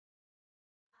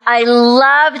I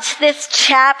loved this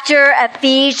chapter,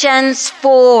 Ephesians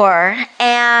 4.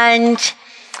 And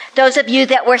those of you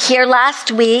that were here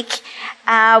last week,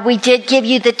 we did give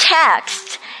you the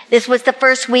text. This was the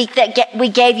first week that we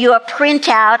gave you a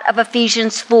printout of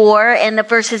Ephesians 4 and the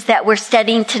verses that we're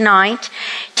studying tonight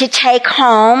to take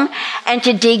home and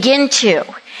to dig into.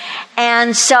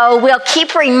 And so we'll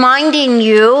keep reminding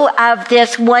you of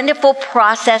this wonderful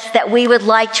process that we would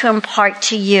like to impart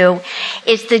to you.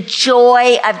 It's the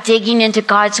joy of digging into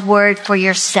God's Word for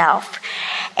yourself.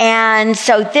 And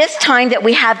so this time that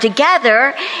we have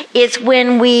together is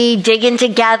when we dig in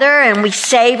together and we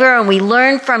savor and we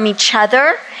learn from each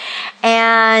other.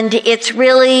 And it's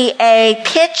really a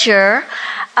picture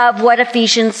of what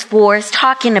Ephesians 4 is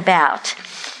talking about.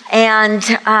 And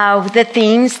the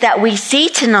themes that we see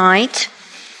tonight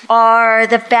are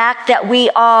the fact that we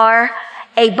are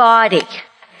a body.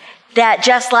 That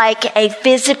just like a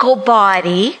physical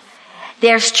body,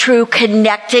 there's true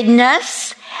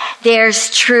connectedness,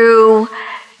 there's true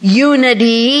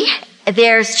unity,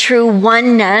 there's true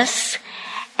oneness,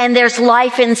 and there's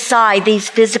life inside these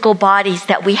physical bodies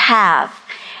that we have.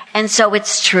 And so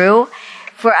it's true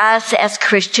for us as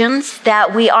Christians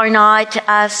that we are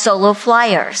not solo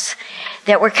flyers,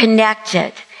 that we're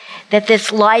connected, that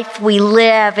this life we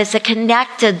live is a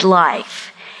connected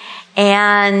life.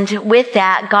 And with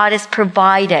that, God has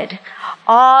provided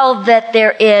all that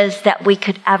there is that we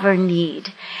could ever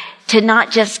need to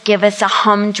not just give us a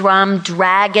humdrum,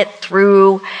 drag it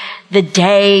through the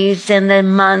days and the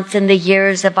months and the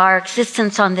years of our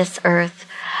existence on this earth,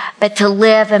 but to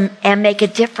live and make a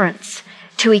difference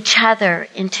to each other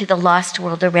and to the lost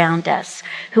world around us.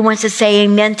 Who wants to say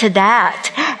amen to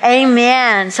that?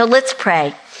 Amen. So let's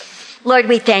pray. Lord,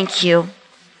 we thank you.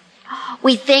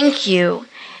 We thank you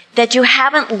that you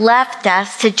haven't left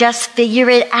us to just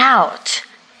figure it out.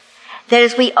 That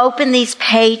as we open these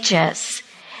pages,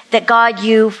 that God,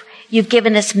 you've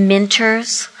given us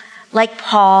mentors like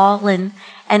Paul and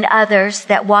others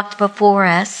that walked before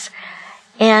us.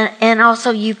 And also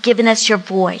you've given us your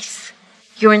voice,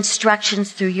 your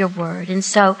instructions through your word. And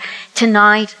so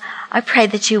tonight, I pray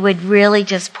that you would really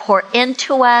just pour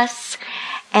into us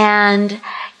and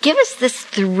give us this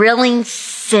thrilling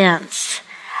sense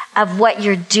of what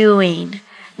you're doing,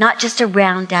 not just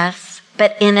around us,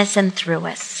 but in us and through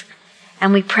us.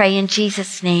 And we pray in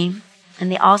Jesus' name.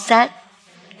 And they all said,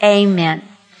 amen.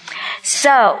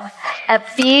 So,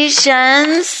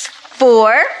 Ephesians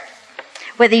 4.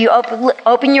 Whether you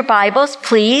open your Bibles,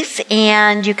 please,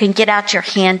 and you can get out your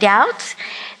handouts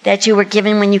that you were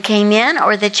given when you came in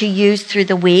or that you used through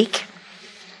the week.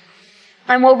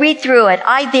 And we'll read through it.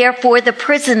 I, therefore, the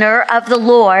prisoner of the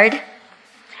Lord,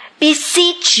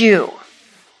 beseech you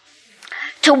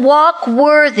to walk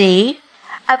worthy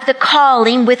of the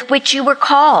calling with which you were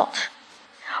called,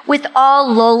 with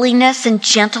all lowliness and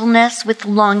gentleness, with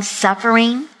long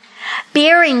suffering,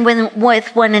 bearing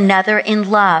with one another in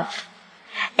love,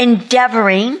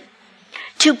 endeavoring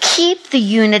to keep the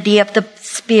unity of the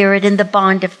Spirit in the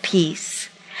bond of peace.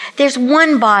 There's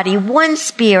one body, one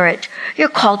Spirit. You're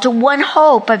called to one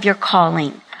hope of your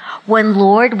calling. One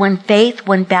Lord, one faith,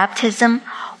 one baptism,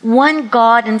 one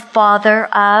God and Father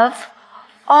of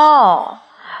all,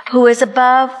 who is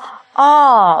above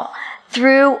all,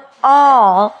 through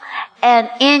all, and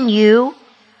in you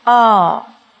all.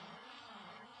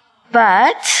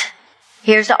 But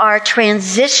here's our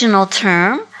transitional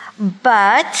term.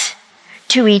 But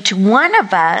to each one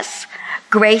of us,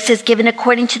 grace is given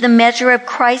according to the measure of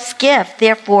Christ's gift.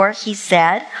 Therefore, he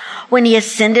said, when he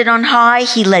ascended on high,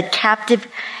 he led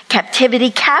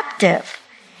captivity captive.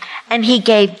 And he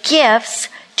gave gifts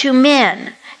to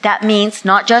men. That means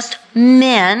not just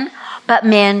men, but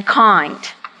mankind.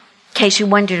 In case you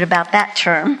wondered about that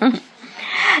term.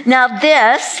 Now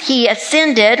this, he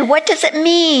ascended, what does it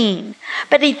mean?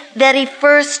 But that he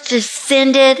first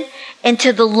descended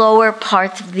into the lower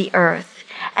parts of the earth.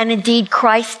 And indeed,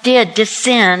 Christ did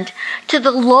descend to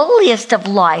the lowliest of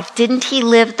life. Didn't he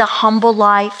live the humble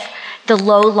life, the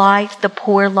low life, the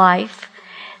poor life,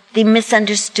 the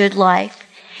misunderstood life?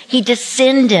 He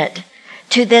descended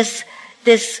to this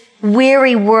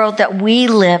weary world that we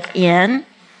live in.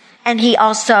 And he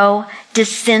also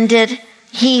descended.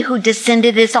 He who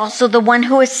descended is also the one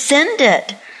who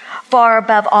ascended far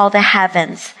above all the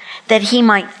heavens, that he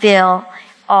might fill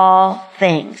all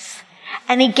things.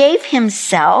 And he gave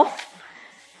himself,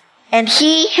 and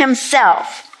he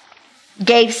himself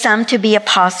gave some to be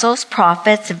apostles,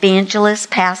 prophets, evangelists,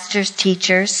 pastors,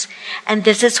 teachers. And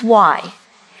this is why.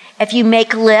 If you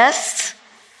make lists,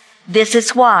 this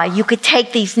is why. You could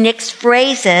take these next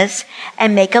phrases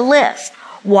and make a list.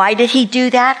 Why did he do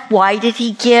that? Why did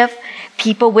he give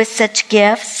people with such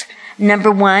gifts,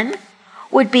 number one,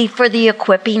 would be for the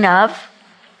equipping of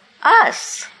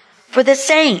us, for the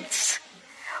saints,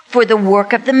 for the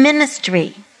work of the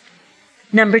ministry.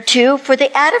 Number two, for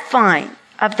the edifying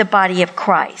of the body of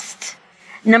Christ.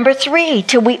 Number three,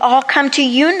 till we all come to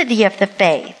unity of the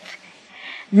faith.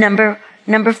 Number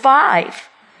five,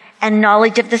 and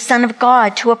knowledge of the Son of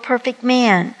God, to a perfect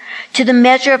man, to the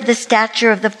measure of the stature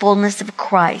of the fullness of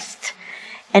Christ.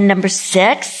 And number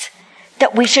six,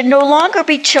 that we should no longer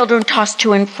be children tossed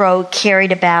to and fro,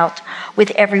 carried about with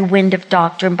every wind of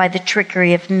doctrine by the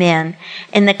trickery of men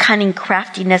and the cunning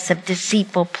craftiness of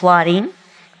deceitful plotting,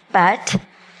 but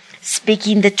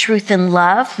speaking the truth in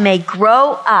love, may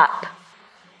grow up.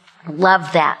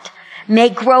 Love that. May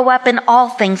grow up in all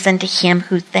things unto him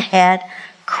who's the head,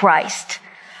 Christ,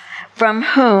 from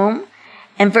whom,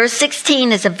 and verse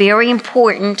 16 is a very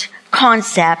important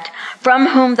concept, from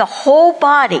whom the whole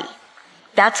body,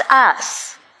 that's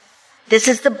us, this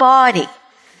is the body,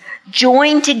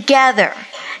 joined together,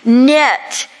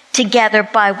 knit together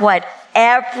by what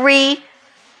every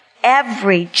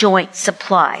joint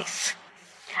supplies,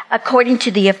 according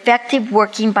to the effective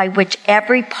working by which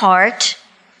every part,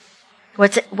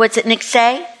 what's it Nick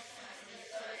say?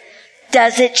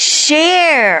 Does it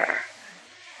share?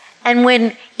 And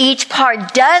when each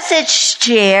part does its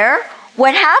share,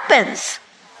 what happens?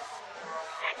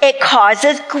 It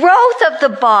causes growth of the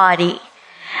body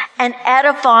and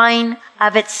edifying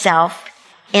of itself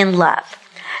in love.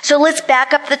 So let's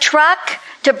back up the truck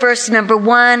to verse number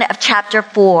 1 of chapter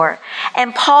 4.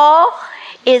 And Paul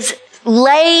is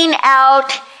laying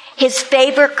out his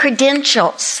favorite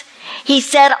credentials. He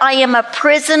said, I am a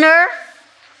prisoner.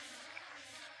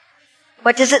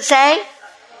 What does it say?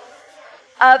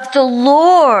 Of the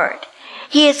Lord.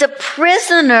 He is a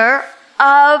prisoner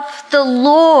of the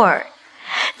Lord.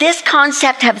 This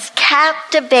concept has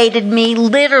captivated me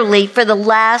literally for the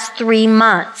last 3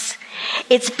 months.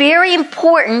 It's very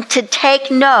important to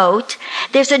take note.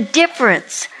 There's a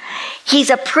difference. He's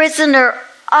a prisoner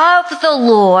of the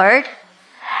Lord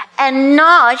and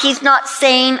he's not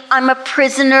saying I'm a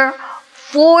prisoner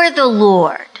for the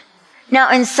Lord.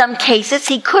 Now, in some cases,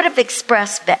 he could have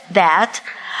expressed that.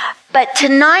 But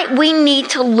tonight we need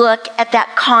to look at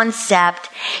that concept.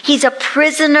 He's a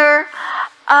prisoner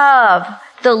of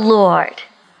the Lord.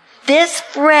 This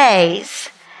phrase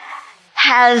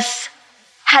has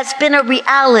been a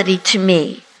reality to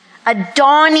me, a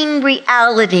dawning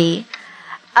reality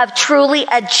of truly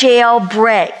a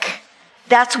jailbreak.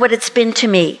 That's what it's been to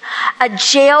me. A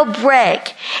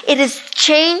jailbreak. It has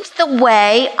changed the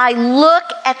way I look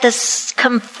at the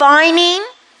confining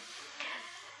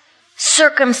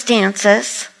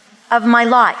circumstances of my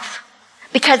life.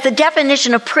 Because the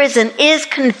definition of prison is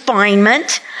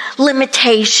confinement,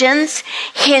 limitations,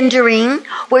 hindering,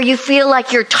 where you feel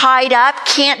like you're tied up,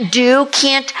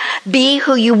 can't be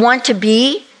who you want to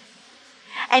be.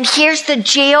 And here's the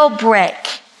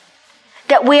jailbreak,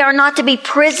 that we are not to be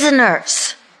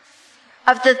prisoners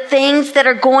of the things that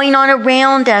are going on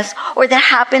around us or that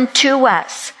happen to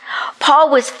us. Paul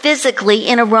was physically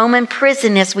in a Roman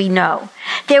prison, as we know.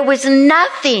 There was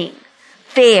nothing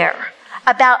fair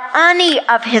about any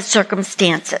of his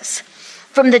circumstances,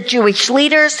 from the Jewish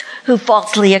leaders who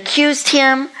falsely accused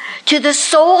him to the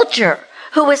soldier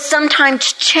who was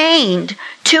sometimes chained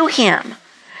to him,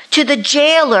 to the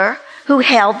jailer who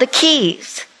held the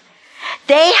keys.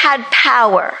 They had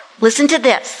power. Listen to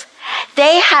this.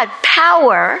 They had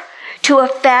power to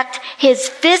affect his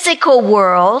physical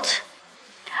world,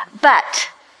 but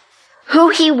who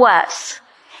he was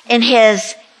in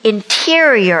his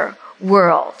interior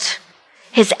world,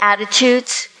 his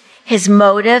attitudes, his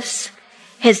motives,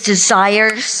 his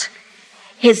desires,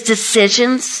 his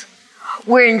decisions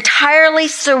were entirely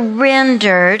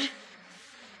surrendered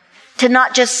to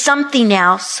not just something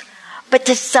else, but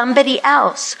to somebody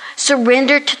else,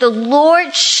 surrendered to the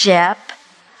lordship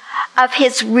of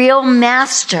his real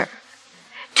master.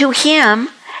 To him,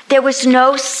 there was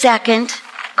no second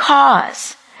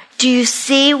cause. Do you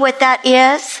see what that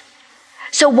is?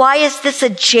 So why is this a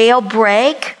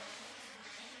jailbreak?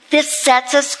 This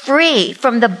sets us free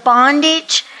from the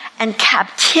bondage and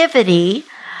captivity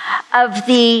of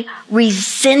the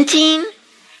resenting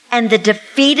and the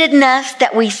defeatedness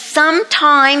that we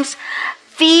sometimes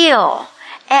feel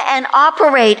and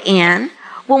operate in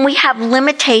when we have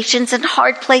limitations and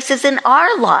hard places in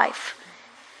our life.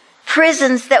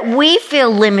 Prisons that we feel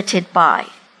limited by.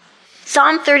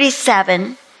 Psalm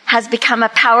 37 has become a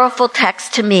powerful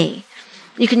text to me.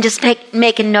 You can just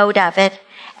make a note of it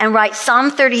and write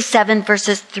Psalm 37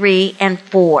 verses 3 and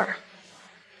 4.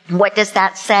 What does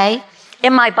that say?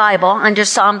 In my Bible, under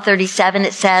Psalm 37,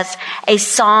 it says, a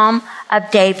Psalm of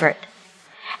David.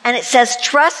 And it says,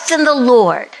 trust in the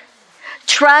Lord.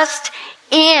 Trust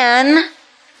in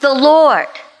the Lord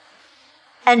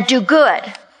and do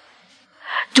good.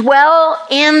 Dwell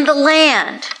in the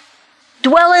land.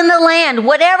 Dwell in the land,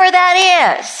 whatever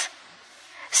that is.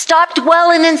 Stop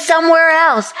dwelling in somewhere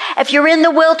else. If you're in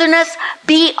the wilderness,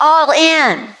 be all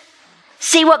in.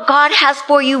 See what God has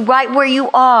for you right where you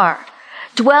are.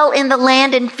 Dwell in the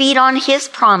land and feed on His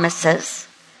promises.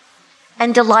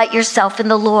 And delight yourself in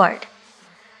the Lord.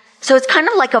 So it's kind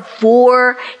of like a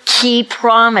 4-key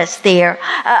promise there.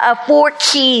 4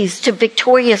 keys to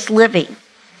victorious living.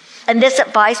 And this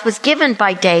advice was given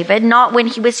by David, not when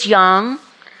he was young,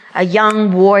 a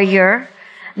young warrior,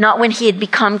 not when he had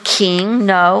become king,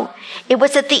 no. It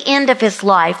was at the end of his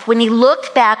life, when he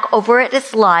looked back over at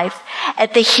his life,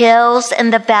 at the hills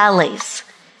and the valleys.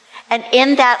 And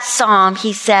in that psalm,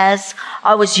 he says,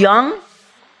 I was young,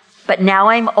 but now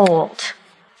I'm old.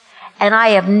 And I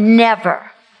have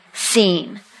never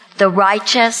seen the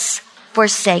righteous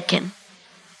forsaken.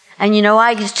 And you know,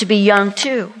 I used to be young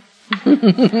too.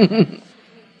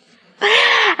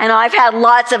 And I've had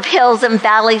lots of hills and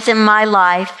valleys in my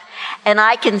life. And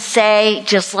I can say,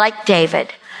 just like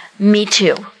David, me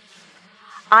too.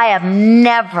 I have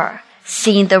never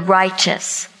seen the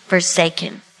righteous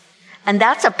forsaken. And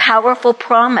that's a powerful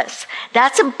promise.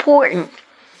 That's important.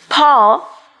 Paul,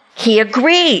 he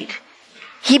agreed.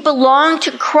 He belonged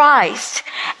to Christ.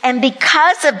 And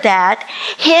because of that,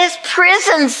 his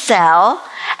prison cell,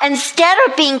 instead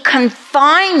of being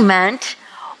confinement,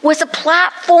 was a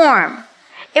platform.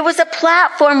 It was a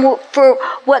platform for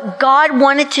what God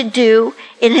wanted to do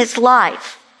in his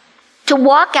life. To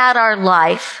walk out our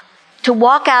life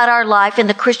in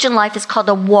the Christian life is called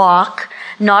a walk,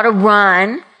 not a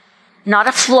run, not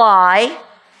a fly.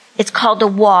 It's called a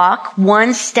walk,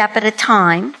 one step at a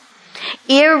time,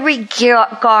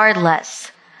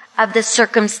 irregardless of the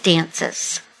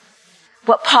circumstances.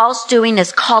 What Paul's doing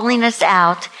is calling us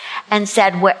out and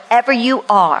said, wherever you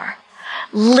are,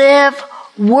 live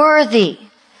worthy.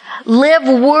 Live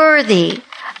worthy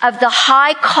of the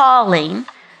high calling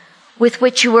with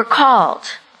which you were called.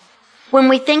 When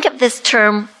we think of this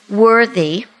term,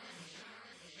 worthy,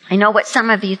 I know what some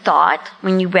of you thought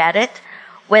when you read it,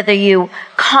 whether you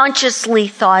consciously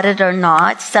thought it or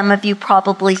not. Some of you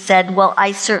probably said, well,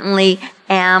 I certainly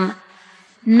am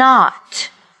not.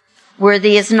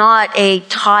 Worthy is not a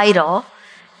title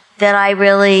that I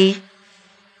really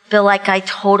feel like I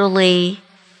totally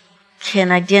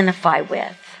can identify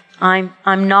with. I'm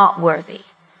not worthy.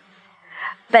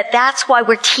 But that's why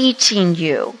we're teaching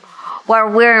you, why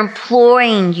we're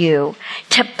imploring you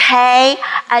to pay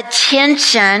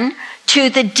attention to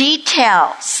the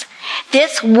details.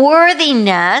 This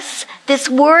worthiness is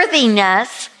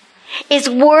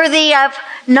worthy of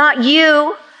not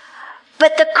you,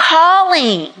 but the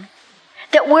calling.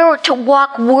 That we're to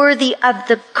walk worthy of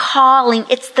the calling.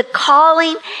 It's the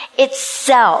calling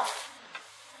itself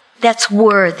that's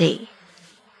worthy.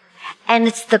 And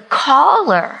it's the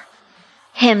caller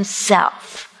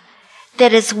himself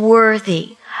that is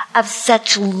worthy of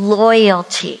such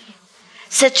loyalty,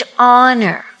 such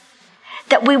honor,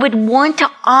 that we would want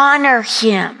to honor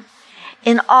him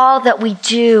in all that we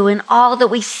do, in all that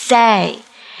we say,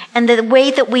 and the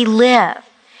way that we live.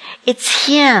 It's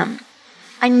him.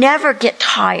 I never get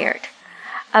tired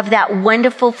of that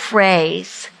wonderful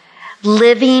phrase,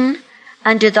 living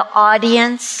under the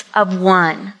audience of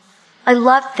one. I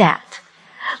love that.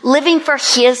 Living for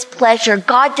his pleasure.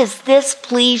 God, does this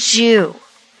please you?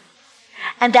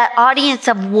 And that audience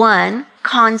of one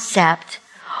concept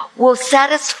will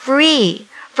set us free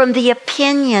from the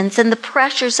opinions and the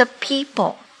pressures of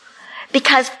people.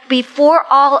 Because before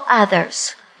all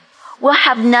others, we'll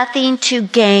have nothing to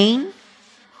gain,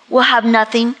 we'll have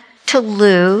nothing to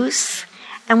lose,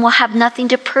 and we'll have nothing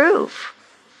to prove.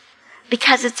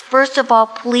 Because it's first of all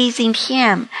pleasing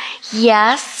him.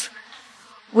 Yes,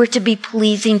 we're to be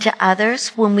pleasing to others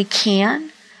when we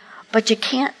can, but you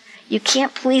can't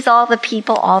please all the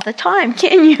people all the time,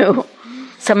 can you?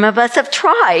 Some of us have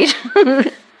tried.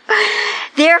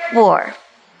 Therefore,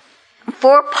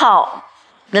 for Paul,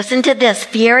 listen to this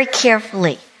very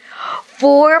carefully.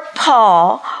 For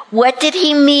Paul, what did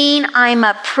he mean? I'm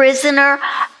a prisoner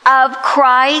of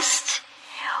Christ.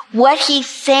 What he's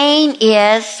saying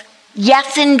is,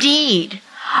 yes, indeed,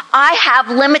 I have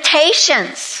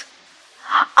limitations.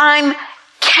 I'm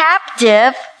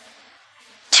captive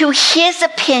to his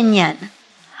opinion.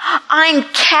 I'm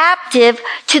captive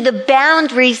to the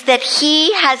boundaries that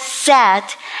he has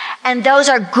set, and those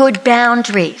are good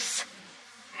boundaries.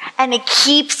 And it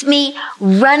keeps me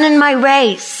running my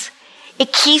race.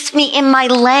 It keeps me in my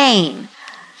lane.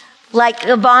 Like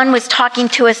Yvonne was talking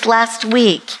to us last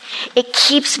week. It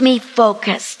keeps me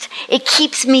focused. It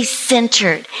keeps me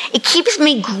centered. It keeps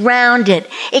me grounded.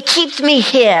 It keeps me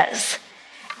His.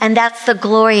 And that's the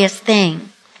glorious thing.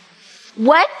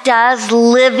 What does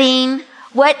living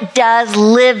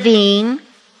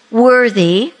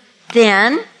worthy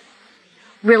then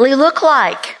really look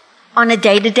like on a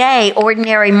day-to-day,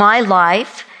 ordinary my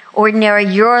life, ordinary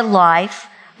your life,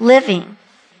 living?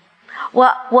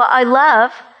 Well, I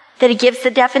love that he gives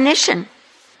the definition.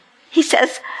 He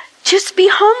says, just be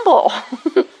humble.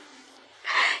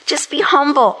 Just be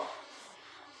humble.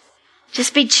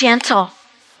 Just be gentle.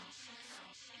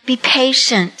 Be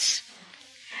patient.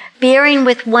 Bearing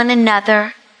with one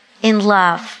another in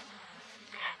love.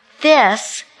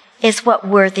 This is what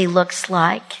worthy looks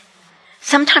like.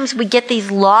 Sometimes we get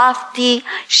these lofty,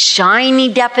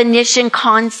 shiny definition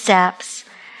concepts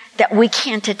that we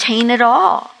can't attain at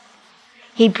all.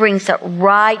 He brings it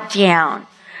right down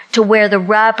to where the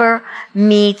rubber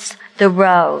meets the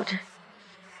road.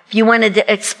 If you wanted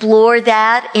to explore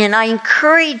that, and I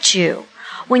encourage you,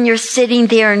 when you're sitting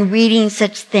there and reading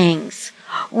such things,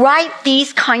 write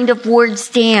these kind of words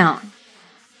down.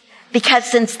 Because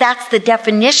since that's the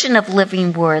definition of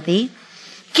living worthy,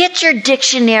 get your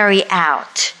dictionary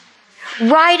out.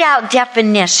 Write out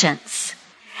definitions.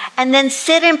 And then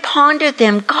sit and ponder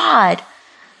them. God,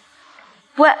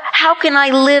 how can I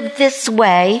live this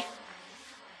way?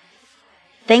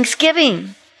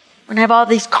 Thanksgiving. When I have all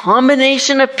these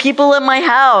combination of people in my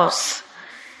house.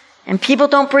 And people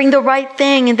don't bring the right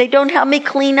thing and they don't help me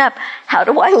clean up. How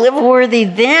do I live worthy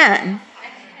then?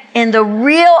 In the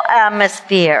real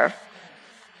atmosphere.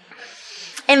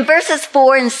 In verses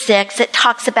 4 and 6, it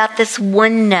talks about this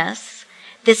oneness,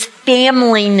 this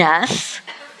familyness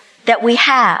that we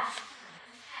have.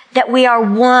 That we are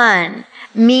one,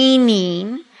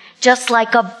 meaning just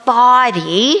like a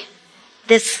body,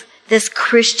 this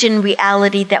Christian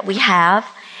reality that we have,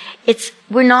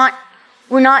 we're not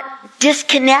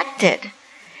disconnected.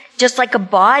 Just like a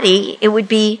body, it would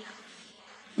be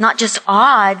not just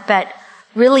odd, but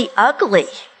really ugly.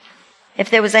 If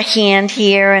there was a hand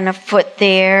here and a foot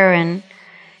there and,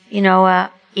 a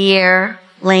ear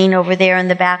laying over there in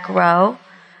the back row,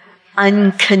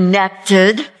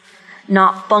 unconnected,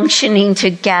 not functioning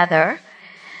together.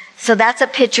 So that's a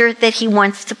picture that he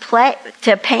wants to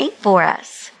paint for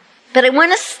us. But I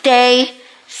want to stay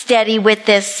steady with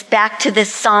this, back to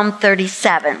this Psalm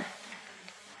 37,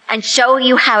 and show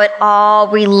you how it all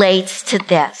relates to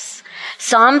this.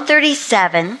 Psalm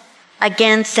 37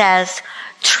 again says,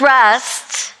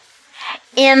 trust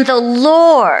in the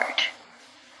Lord.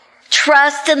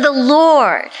 Trust in the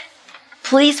Lord.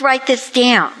 Please write this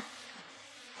down.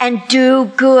 And do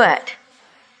good.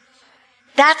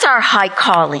 That's our high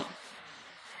calling.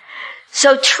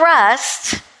 So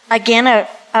trust, again,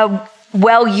 a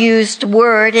well-used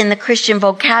word in the Christian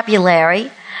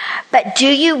vocabulary, but do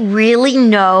you really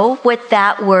know what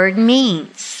that word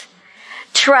means?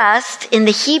 Trust in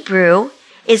the Hebrew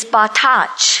is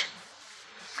batach.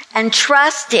 And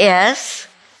trust is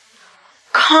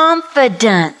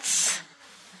confidence.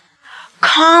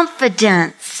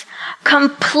 Confidence.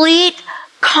 Complete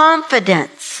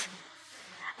confidence.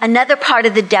 Another part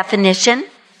of the definition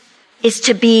is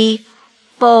to be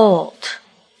bold,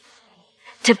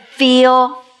 to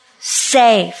feel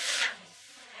safe,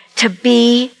 to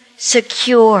be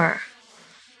secure.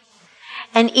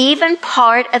 And even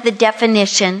part of the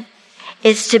definition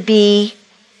is to be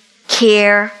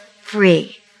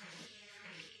carefree.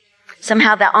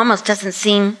 Somehow that almost doesn't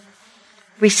seem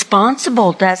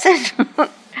responsible, does it?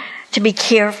 To be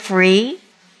carefree.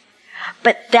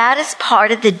 But that is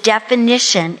part of the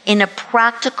definition in a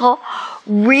practical,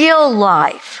 real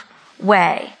life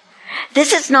way.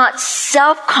 This is not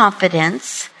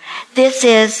self-confidence. This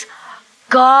is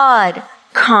God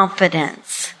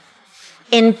confidence.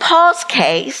 In Paul's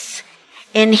case,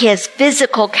 in his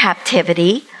physical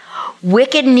captivity,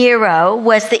 wicked Nero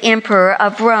was the emperor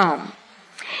of Rome.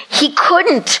 He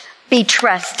couldn't be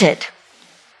trusted,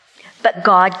 but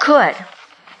God could.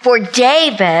 For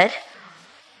David,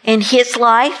 in his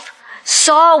life,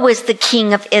 Saul was the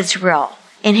king of Israel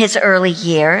in his early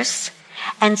years,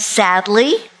 and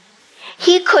sadly,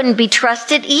 he couldn't be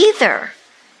trusted either.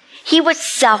 He was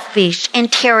selfish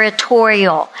and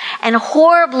territorial and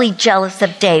horribly jealous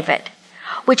of David,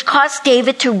 which caused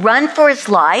David to run for his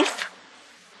life.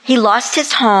 He lost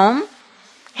his home,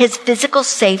 his physical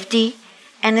safety,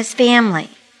 and his family.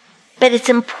 But it's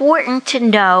important to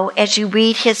know as you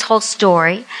read his whole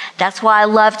story, that's why I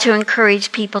love to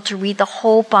encourage people to read the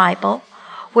whole Bible,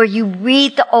 where you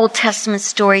read the Old Testament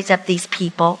stories of these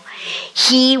people,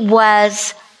 he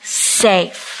was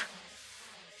safe.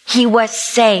 He was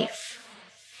safe.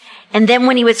 And then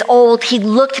when he was old, he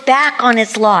looked back on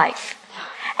his life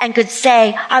and could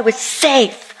say, I was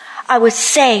safe. I was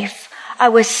safe. I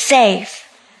was safe,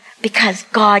 because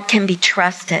God can be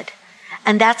trusted.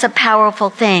 And that's a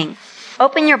powerful thing.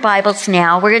 Open your Bibles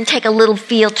now. We're going to take a little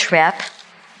field trip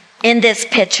in this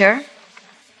picture.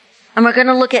 And we're going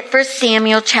to look at 1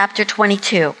 Samuel chapter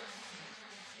 22. We're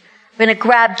going to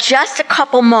grab just a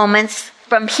couple moments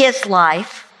from his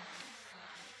life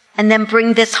and then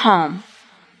bring this home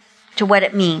to what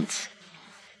it means.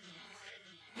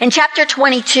 In chapter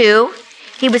 22,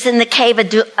 he was in the cave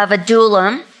of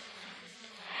Adullam.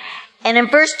 And in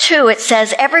verse 2, it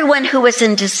says, everyone who was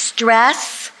in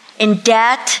distress, in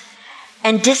debt,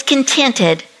 and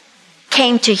discontented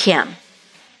came to him.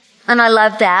 And I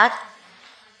love that.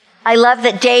 I love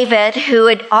that David, who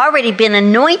had already been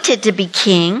anointed to be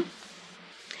king,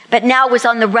 but now was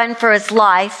on the run for his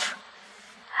life,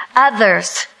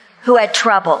 others who had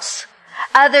troubles,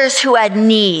 others who had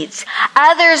needs,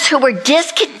 others who were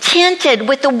discontented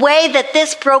with the way that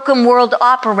this broken world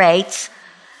operates,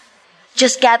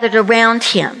 just gathered around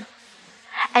him.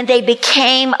 And they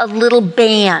became a little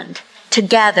band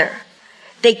together.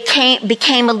 They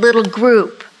became a little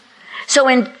group. So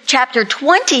in chapter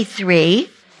 23,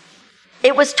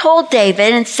 it was told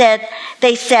David and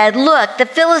they said, look, the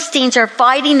Philistines are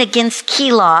fighting against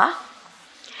Keilah,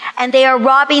 and they are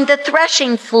robbing the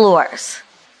threshing floors.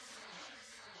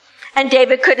 And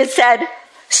David could have said,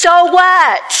 so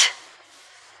what?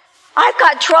 I've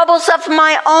got troubles of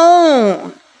my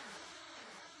own.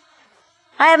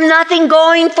 I have nothing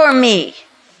going for me.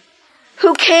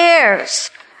 Who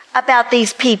cares about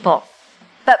these people?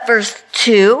 But verse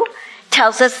 2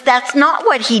 tells us that's not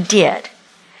what he did.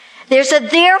 There's a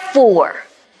therefore.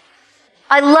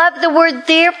 I love the word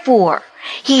therefore.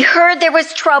 He heard there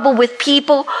was trouble with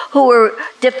people who were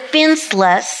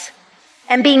defenseless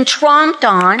and being tromped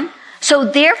on. So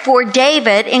therefore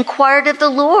David inquired of the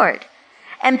Lord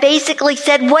and basically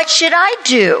said, what should I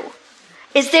do?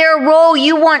 Is there a role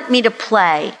you want me to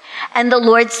play? And the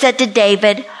Lord said to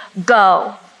David,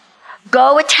 go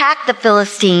attack the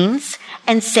Philistines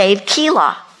and save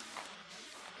Keilah.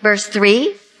 Verse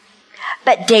 3,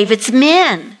 but David's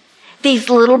men, these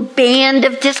little band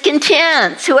of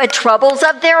discontents who had troubles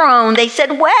of their own, they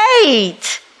said,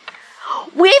 wait,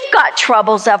 we've got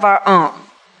troubles of our own.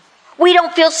 We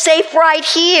don't feel safe right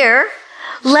here,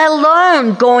 let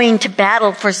alone going to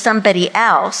battle for somebody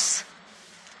else.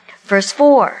 Verse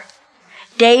 4,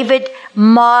 David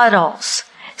models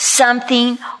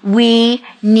something we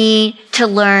need to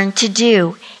learn to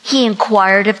do. He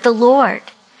inquired of the Lord.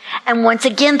 And once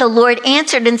again, the Lord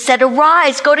answered and said,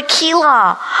 arise, go to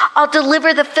Keilah. I'll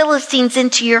deliver the Philistines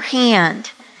into your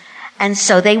hand. And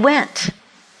so they went,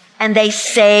 and they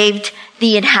saved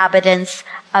the inhabitants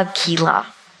of Keilah.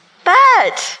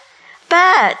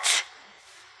 But,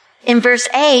 in verse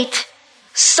 8,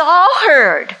 Saul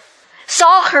heard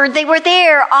they were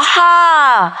there.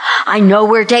 Aha! I know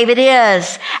where David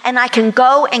is, and I can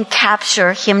go and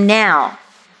capture him now.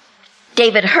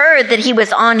 David heard that he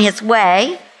was on his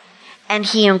way, and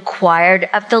he inquired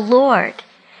of the Lord.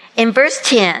 In verse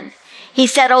 10, he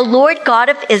said, O Lord God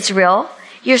of Israel,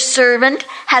 your servant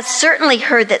has certainly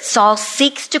heard that Saul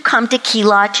seeks to come to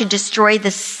Keilah to destroy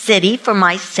the city for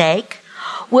my sake.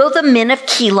 Will the men of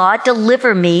Keilah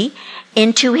deliver me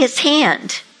into his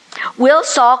hand? Will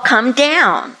Saul come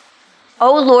down?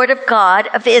 O Lord of God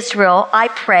of Israel, I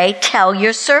pray, tell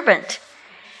your servant.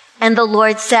 And the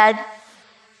Lord said,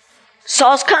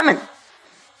 Saul's coming.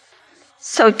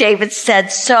 So David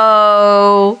said,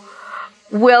 so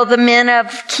will the men of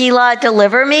Keilah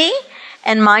deliver me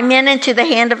and my men into the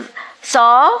hand of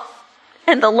Saul?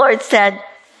 And the Lord said,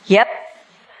 yep,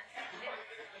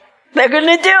 they're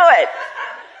going to do it.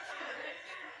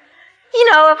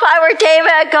 You know, if I were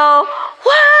David, I'd go,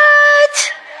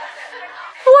 what?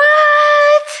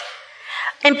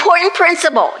 Important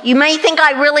principle. You may think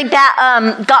I really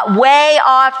got way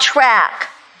off track.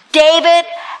 David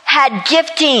had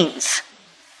giftings.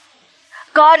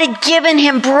 God had given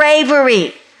him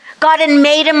bravery. God had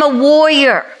made him a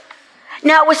warrior.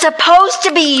 Now it was supposed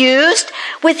to be used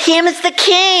with him as the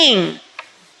king.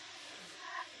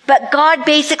 But God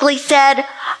basically said,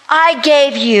 I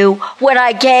gave you what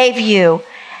I gave you,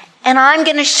 and I'm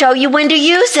going to show you when to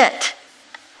use it.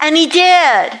 And he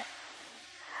did.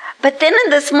 But then in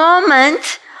this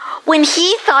moment, when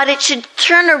he thought it should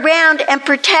turn around and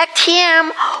protect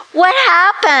him, what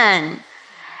happened?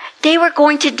 They were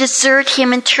going to desert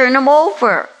him and turn him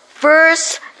over.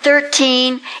 Verse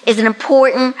 13 is an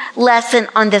important lesson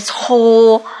on this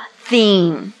whole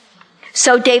theme.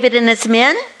 So David and his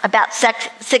men, about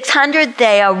 600,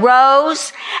 they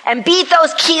arose and beat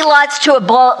those Kelots to a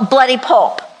bloody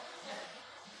pulp.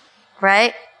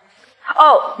 Right?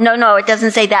 Oh, no, it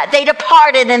doesn't say that. They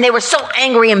departed and they were so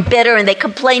angry and bitter and they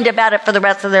complained about it for the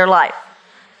rest of their life.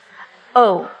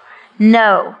 Oh,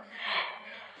 no.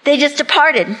 They just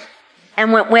departed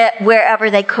and went wherever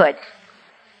they could.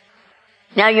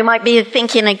 Now you might be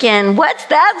thinking again, what's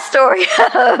that story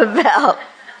about?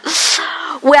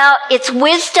 Well, it's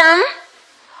wisdom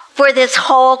for this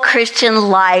whole Christian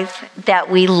life that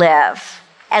we live.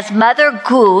 As Mother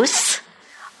Goose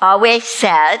always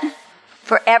said,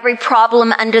 for every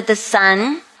problem under the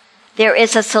sun, there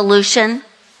is a solution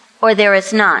or there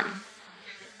is none.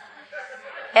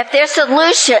 If there is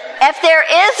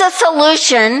a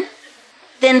solution,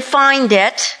 then find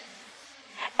it.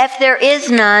 If there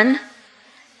is none,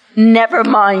 never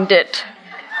mind it.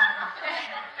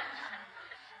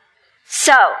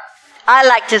 So, I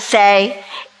like to say,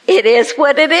 it is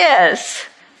what it is.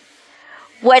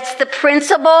 What's the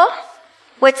principle?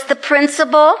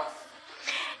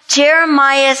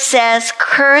 Jeremiah says,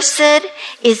 cursed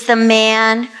is the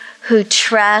man who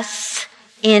trusts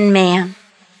in man.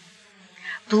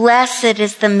 Blessed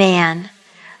is the man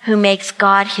who makes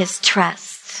God his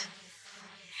trust.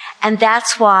 And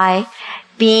that's why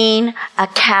being a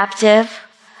captive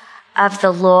of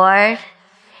the Lord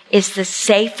is the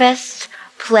safest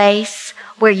place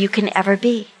where you can ever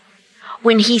be.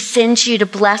 When he sends you to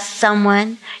bless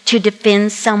someone, to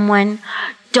defend someone,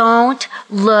 don't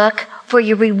look for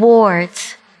your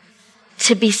rewards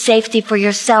to be safety for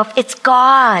yourself. It's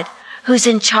God who's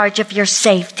in charge of your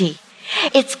safety.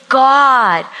 It's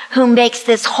God who makes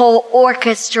this whole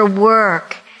orchestra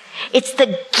work. It's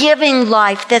the giving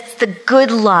life that's the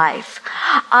good life.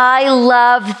 I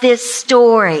love this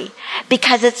story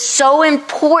because it's so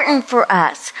important for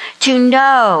us to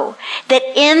know that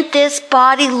in this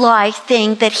body life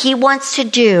thing that he wants to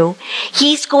do,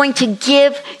 he's going to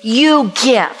give you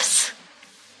gifts.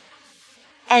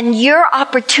 And your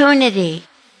opportunity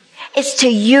is to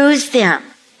use them.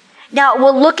 Now,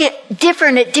 we'll look at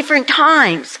different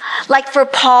times. Like for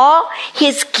Paul,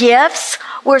 his gifts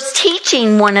was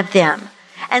teaching one of them.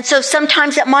 And so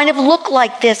sometimes it might have looked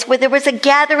like this, where there was a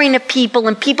gathering of people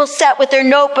and people sat with their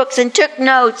notebooks and took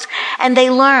notes and they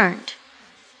learned.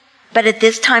 But at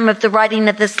this time of the writing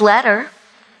of this letter,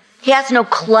 he has no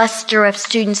cluster of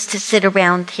students to sit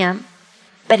around him,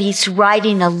 but he's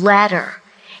writing a letter.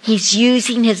 He's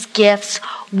using his gifts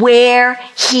where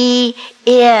he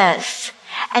is.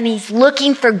 And he's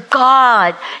looking for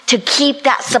God to keep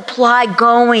that supply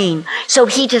going. So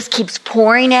he just keeps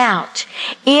pouring out,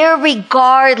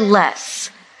 irregardless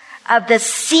of the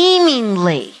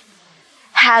seemingly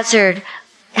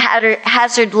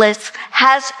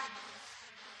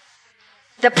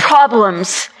the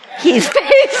problems he's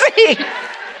facing.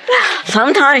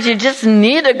 Sometimes you just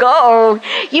need to go.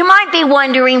 You might be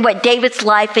wondering what David's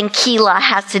life in Keilah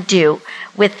has to do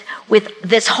with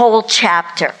this whole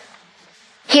chapter.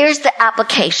 Here's the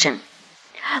application.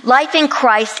 Life in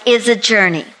Christ is a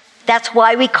journey. That's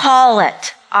why we call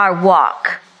it our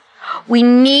walk. We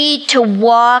need to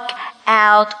walk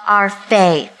out our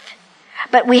faith.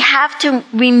 But we have to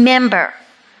remember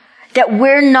that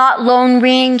we're not lone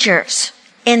rangers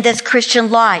in this Christian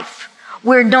life.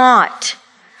 We're not.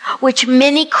 Which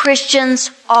many Christians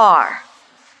are.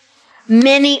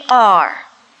 Many are.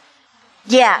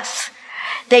 Yes,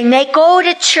 they may go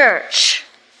to church,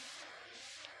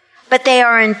 but they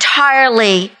are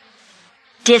entirely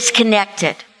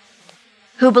disconnected.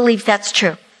 Who believes that's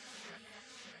true?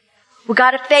 We've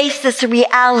got to face this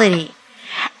reality.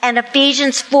 And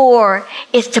Ephesians 4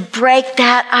 is to break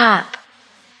that up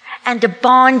and to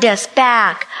bond us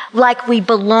back like we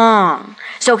belong.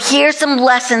 So here's some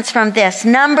lessons from this.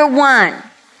 Number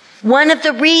one of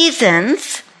the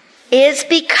reasons is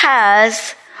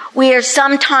because we are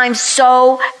sometimes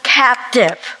so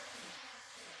captive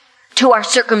to our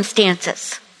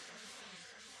circumstances.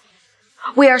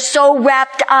 We are so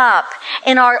wrapped up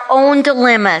in our own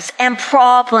dilemmas and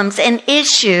problems and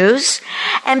issues.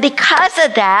 And because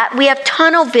of that, we have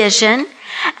tunnel vision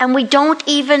and we don't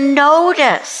even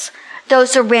notice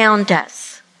those around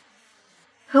us.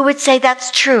 Who would say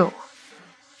that's true?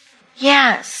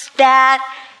 Yes, that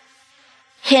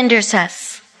hinders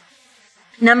us.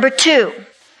 Number 2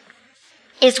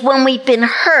 is when we've been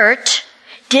hurt,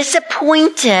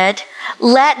 disappointed,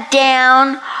 let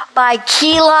down by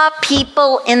Keilah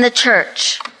people in the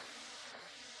church.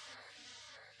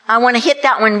 I want to hit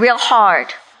that one real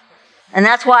hard. And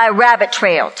that's why I rabbit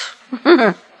trailed.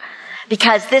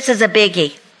 because this is a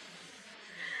biggie.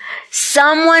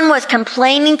 Someone was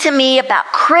complaining to me about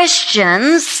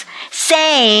Christians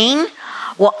saying,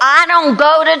 well, I don't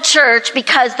go to church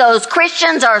because those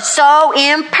Christians are so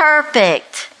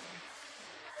imperfect.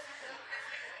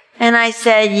 And I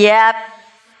said, yep,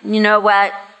 you know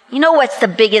what? You know what's the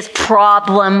biggest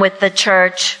problem with the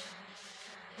church?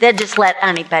 They'll just let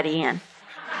anybody in.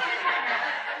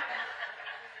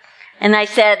 And I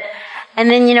said, and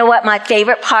then you know what my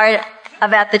favorite part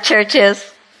about the church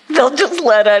is? They'll just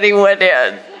let anyone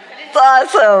in. It's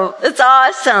awesome. It's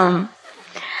awesome.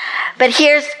 But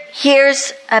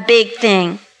here's a big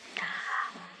thing.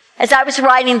 As I was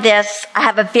writing this, I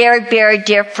have a very, very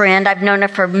dear friend. I've known her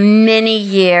for many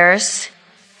years.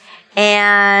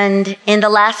 And in the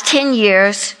last 10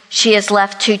 years, she has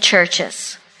left 2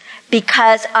 churches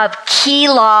because of key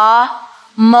law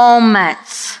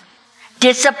moments,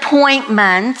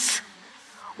 disappointments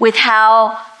with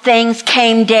how things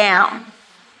came down.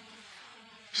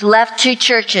 She left 2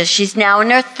 churches. She's now in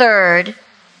her 3rd,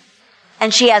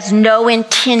 and she has no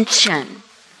intention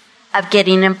of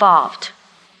getting involved.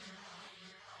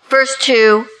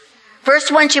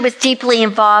 First one, she was deeply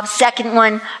involved. Second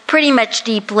one, pretty much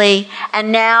deeply.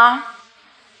 And now,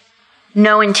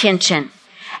 no intention.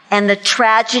 And the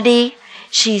tragedy,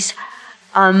 she's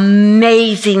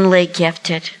amazingly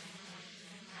gifted.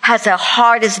 Has a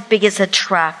heart as big as a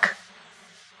truck.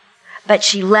 But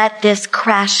she let this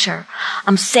crash her.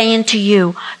 I'm saying to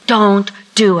you, don't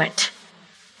do it.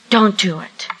 Don't do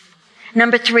it.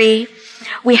 Number 3,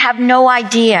 we have no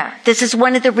idea. This is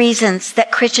one of the reasons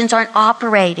that Christians aren't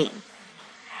operating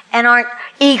and aren't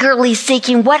eagerly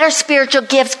seeking, what are spiritual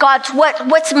gifts? God,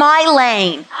 what's my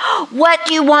lane? What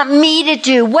do you want me to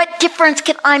do? What difference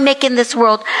can I make in this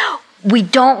world? We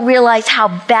don't realize how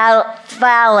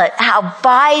valid, how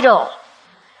vital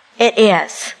it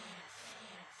is.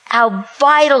 How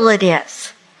vital it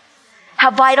is.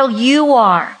 How vital you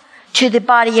are to the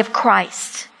body of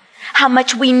Christ. How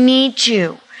much we need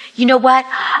you. You know what?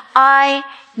 I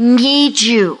need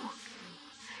you.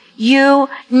 You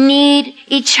need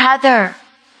each other.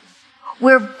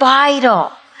 We're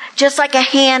vital. Just like a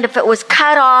hand, if it was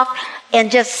cut off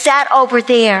and just sat over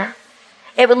there,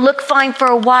 it would look fine for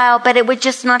a while, but it would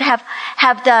just not have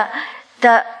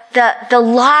the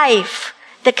life,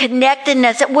 the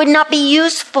connectedness. It would not be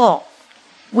useful.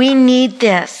 We need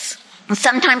this. And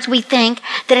sometimes we think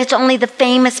that it's only the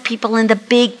famous people and the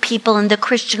big people in the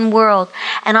Christian world.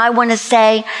 And I want to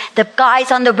say, the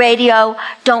guys on the radio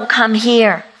don't come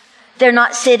here. They're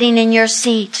not sitting in your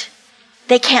seat.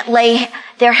 They can't lay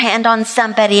their hand on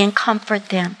somebody and comfort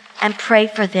them and pray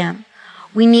for them.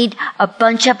 We need a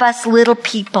bunch of us little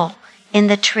people in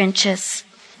the trenches.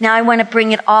 Now I want to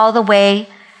bring it all the way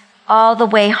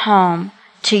home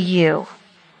to you.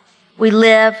 We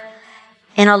live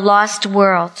in a lost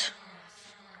world.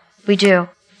 We do.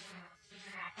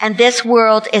 And this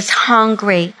world is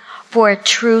hungry for a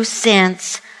true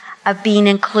sense of being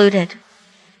included.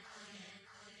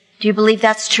 Do you believe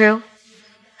that's true?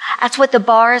 That's what the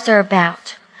bars are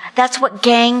about. That's what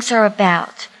gangs are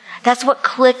about. That's what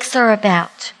cliques are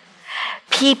about.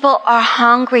 People are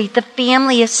hungry. The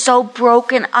family is so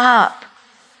broken up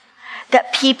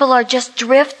that people are just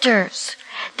drifters.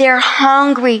 They're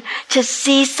hungry to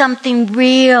see something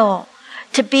real,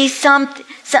 to be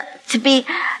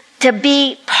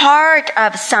part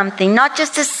of something, not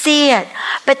just to see it,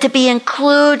 but to be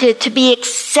included, to be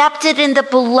accepted in the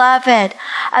beloved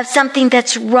of something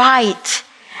that's right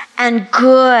and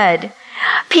good.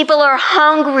 People are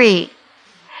hungry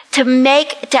to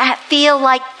feel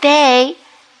like they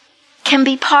can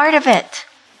be part of it.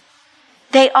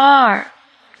 They are.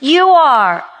 You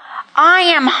are. I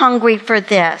am hungry for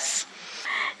this.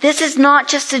 This is not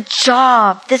just a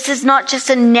job. This is not just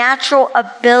a natural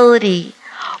ability.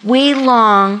 We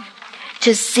long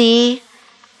to see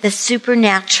the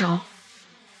supernatural.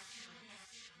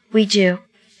 We do.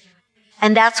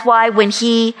 And that's why when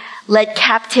he led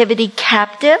captivity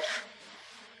captive,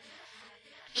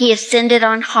 he ascended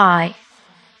on high.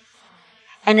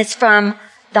 And it's from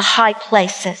the high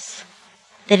places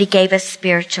that he gave us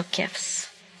spiritual gifts.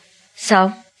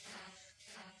 So,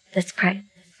 let's pray.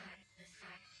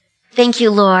 Thank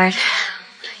you, Lord.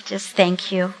 Just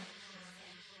thank you.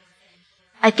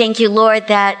 I thank you, Lord,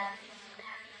 that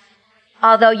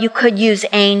although you could use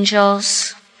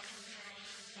angels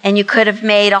and you could have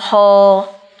made a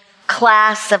whole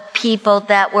class of people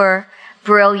that were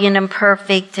brilliant and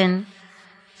perfect and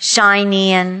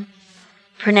shiny and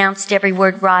pronounced every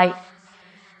word right,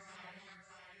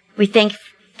 we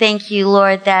thank you,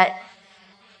 Lord, that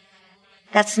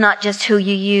that's not just who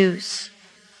you use.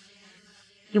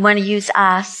 You want to use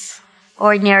us.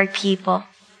 ordinary people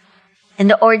in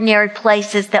the ordinary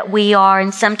places that we are,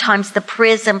 and sometimes the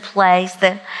prison place,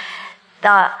 the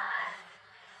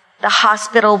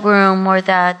hospital room or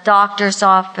the doctor's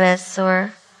office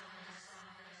or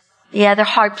the other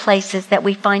hard places that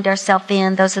we find ourselves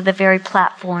in. Those are the very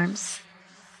platforms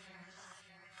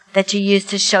that you use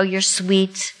to show your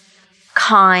sweet,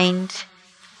 kind,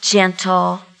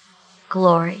 gentle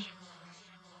glory.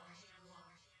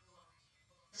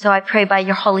 So I pray by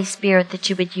your Holy Spirit that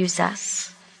you would use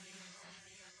us.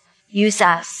 Use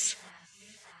us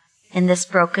in this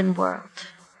broken world.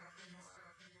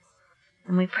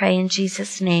 And we pray in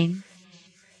Jesus' name.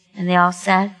 And they all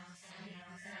said,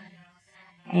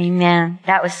 Amen.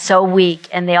 That was so weak.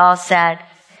 And they all said,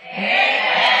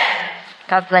 Amen.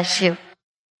 God bless you.